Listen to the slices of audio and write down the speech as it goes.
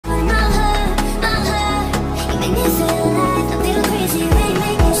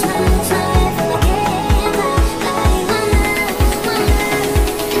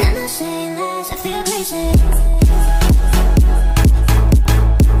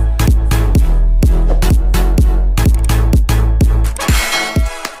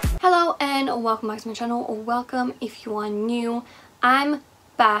welcome back to my channel, or welcome if you are new. I'm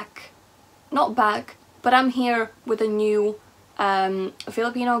back, not back, but I'm here with a new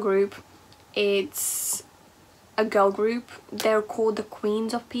Filipino group. It's a girl group. They're called the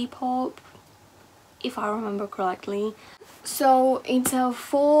Queens of P-pop, if I remember correctly. So it's a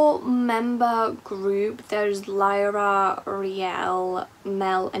 4-member group. There's Lyra, Riel,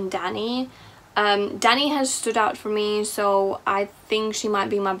 Mel and Dani. Dani has stood out for me, so I think she might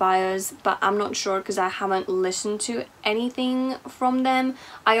be my bias, but I'm not sure because I haven't listened to anything from them.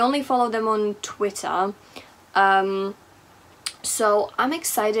 I only follow them on Twitter. So I'm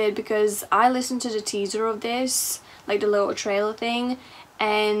excited because I listened to the teaser of this, like the little trailer thing,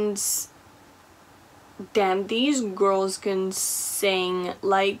 and damn, these girls can sing.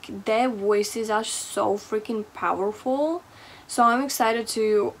 Like, their voices are so freaking powerful. So I'm excited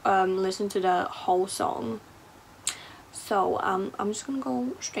to listen to the whole song. So I'm just gonna go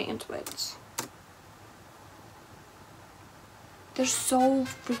straight into it. They're so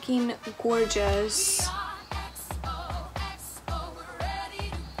freaking gorgeous.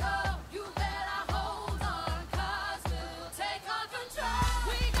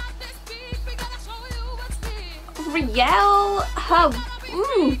 Riel, her,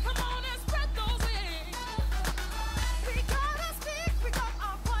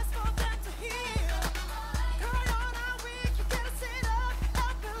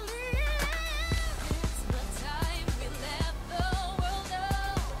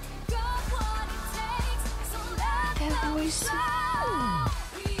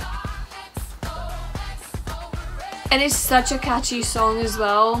 and it's such a catchy song as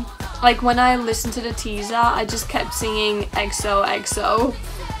well. Like, when I listened to the teaser, I just kept singing XOXO.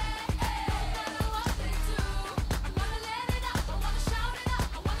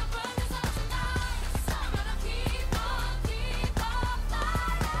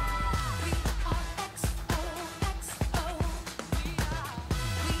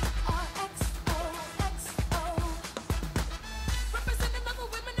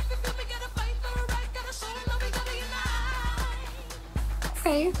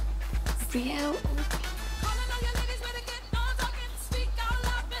 Okay. Riel.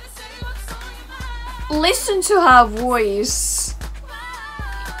 Listen to her voice.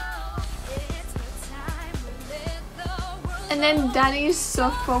 And then Dani's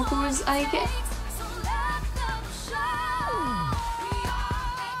soft vocals, I get.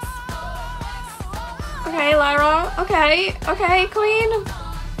 Okay, Lyra. Okay, okay, queen.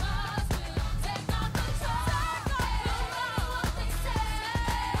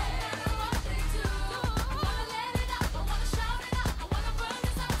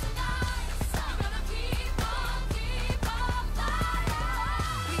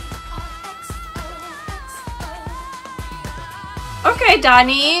 Okay,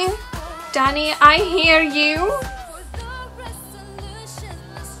 Dani. Dani, I hear you.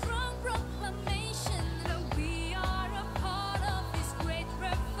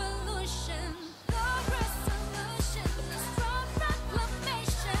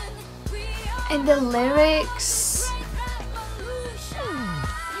 And the lyrics.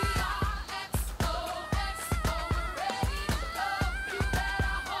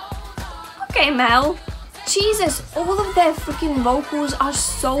 Okay, Mel. Jesus, all of their freaking vocals are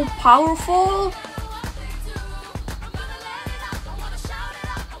so powerful.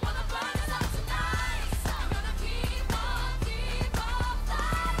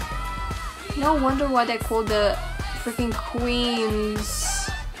 No wonder why they're called the freaking queens.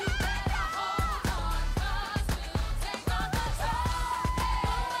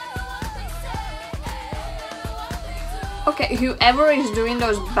 Okay, whoever is doing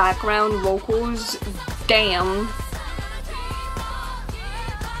those background vocals, damn.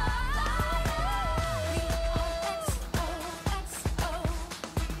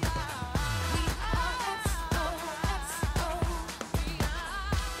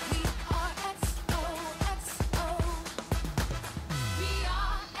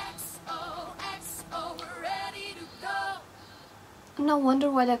 No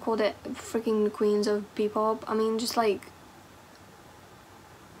wonder why they called it freaking Queens of P-pop. I mean, just like,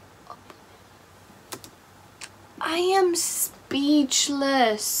 I am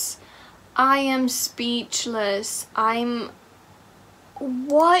speechless. I am speechless. I'm...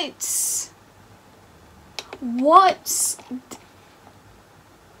 What? What?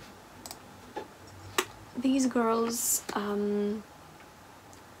 These girls, I'm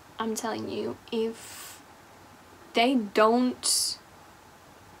telling you, if they don't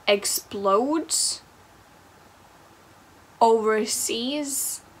explode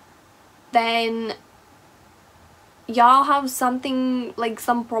overseas, then y'all have something, like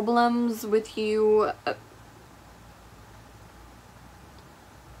some problems with you,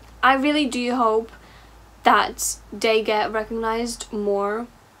 I really do hope that they get recognized more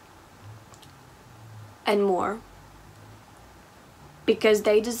and more, because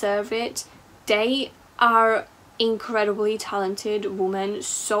they deserve it. They are incredibly talented women,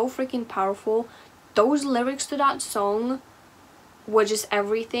 so freaking powerful. Those lyrics to that song were just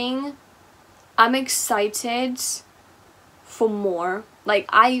everything. I'm excited for more. Like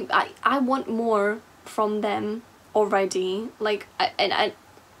I want more from them already. Like and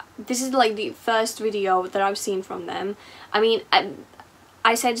this is like the first video that I've seen from them. I mean,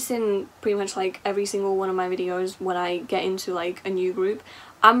 I say this in pretty much like every single one of my videos when I get into like a new group.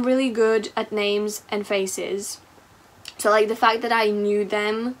 I'm really good at names and faces. So like the fact that I knew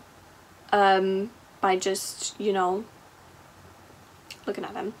them by just, you know, looking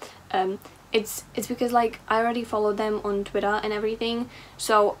at them, it's because like I already followed them on Twitter and everything,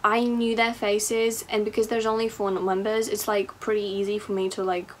 so I knew their faces, and because there's only 4 members, it's like pretty easy for me to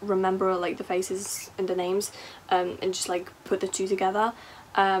like remember like the faces and the names, and just like put the two together.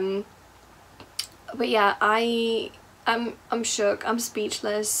 But yeah, I'm shook, I'm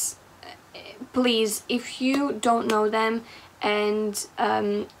speechless. Please, if you don't know them and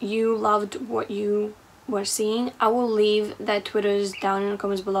you loved what you were seeing, I will leave their Twitters down in the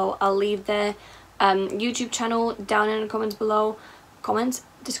comments below. I'll leave their YouTube channel down in the comments below,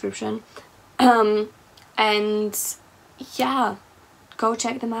 description, and yeah, go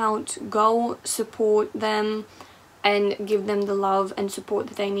check them out, go support them and give them the love and support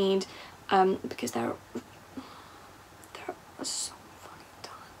that they need, because they're so fucking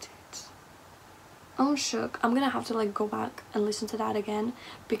talented. I'm shook. I'm gonna have to like go back and listen to that again,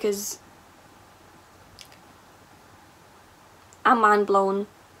 because I'm mind blown.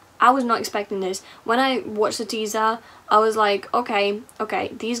 I was not expecting this. When I watched the teaser, I was like, okay,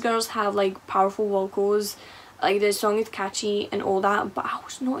 these girls have like powerful vocals, like their song is catchy and all that, but I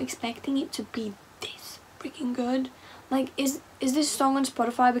was not expecting it to be this freaking good. Like, is this song on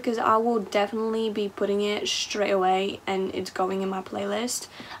Spotify? Because I will definitely be putting it straight away and it's going in my playlist.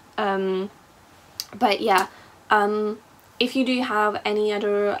 But yeah, if you do have any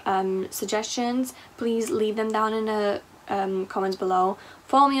other suggestions, please leave them down in the comments below.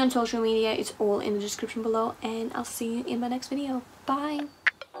 Follow me on social media, it's all in the description below, and I'll see you in my next video. Bye.